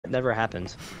never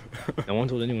happened. No one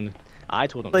told anyone. I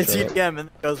told him. Play to shut up. TDM and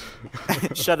it goes,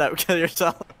 shut up, kill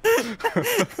yourself.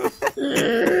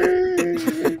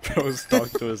 Goes talk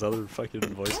to his other fucking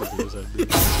voices in his head.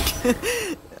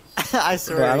 Dude. I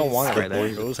swear. Bro, I don't want it right there.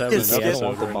 Goes having an It's- Yeah, I don't episode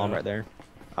want the right bomb now. right there.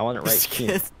 I want it right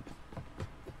here.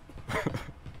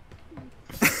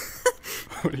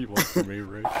 What do you want from me,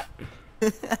 Rick?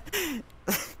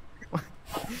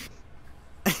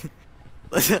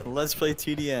 Let's play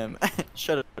TDM.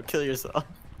 Shut up, kill yourself.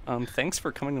 Thanks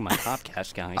for coming to my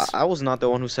podcast, guys. I was not the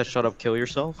one who said shut up, kill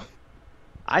yourself.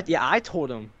 I told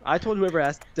him. I told whoever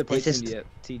asked to play It's just-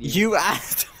 TDM. You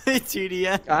asked to play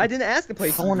TDM. I didn't ask to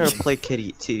play I want to TDM. play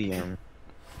TDM.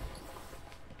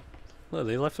 Look,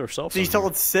 they left their cell She phone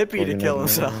told Sippy to kill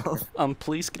himself. here.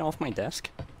 Please get off my desk.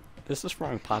 This is for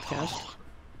my podcast.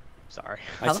 Sorry.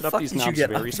 I How set the up fuck these did you knobs get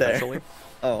very up there? specially.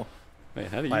 Oh. Wait,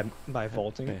 how do you? By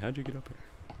vaulting. Wait, how'd you get up here?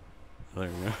 There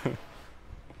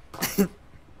we go.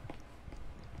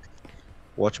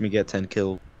 Watch me get 10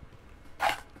 kills,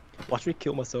 Watch me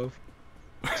kill myself.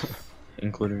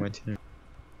 including my team.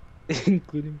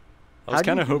 Including. I was How do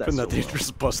kind you of do that hoping so that they'd well?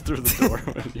 just bust through the door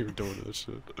when you were doing this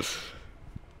shit.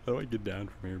 How do I get down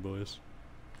from here, boys?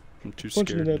 I'm too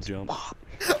Punch in the scared to nuts. jump.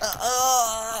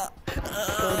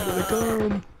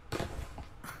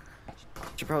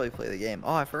 Should probably play the game.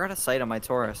 Oh, I forgot a sight on my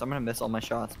Taurus. I'm gonna miss all my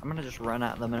shots. I'm gonna just run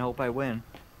at them and hope I win.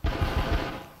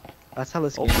 That's how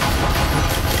this Oh. game.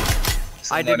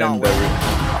 I did not win.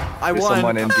 I won.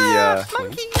 Someone in the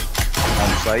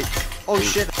on site. Oh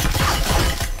shit.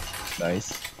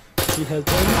 Nice. He has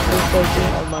been focusing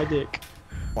on my dick.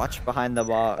 Watch behind the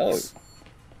box.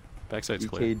 Backside's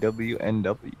clear.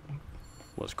 EKWNW.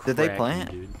 Was Did they cracking,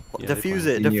 plant? dude. Yeah, they Defuse planted.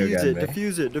 it, Senior defuse gun, it, man.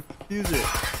 defuse it, defuse it.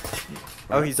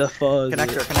 Oh, he's The fuzz.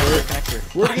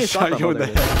 connector. We're I getting shot shot you in the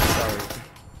by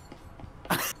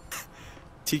head.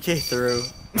 TK through.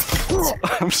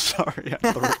 I'm sorry,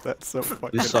 I thought that so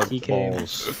fucking. You suck TK.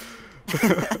 balls.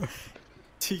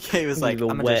 TK was like, Leave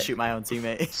a I'm gonna wet just shoot my own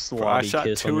teammate. Bro, I Slotty shot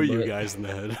kiss on 2 the of you butt. guys in the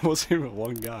head. It wasn't even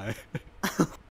one guy.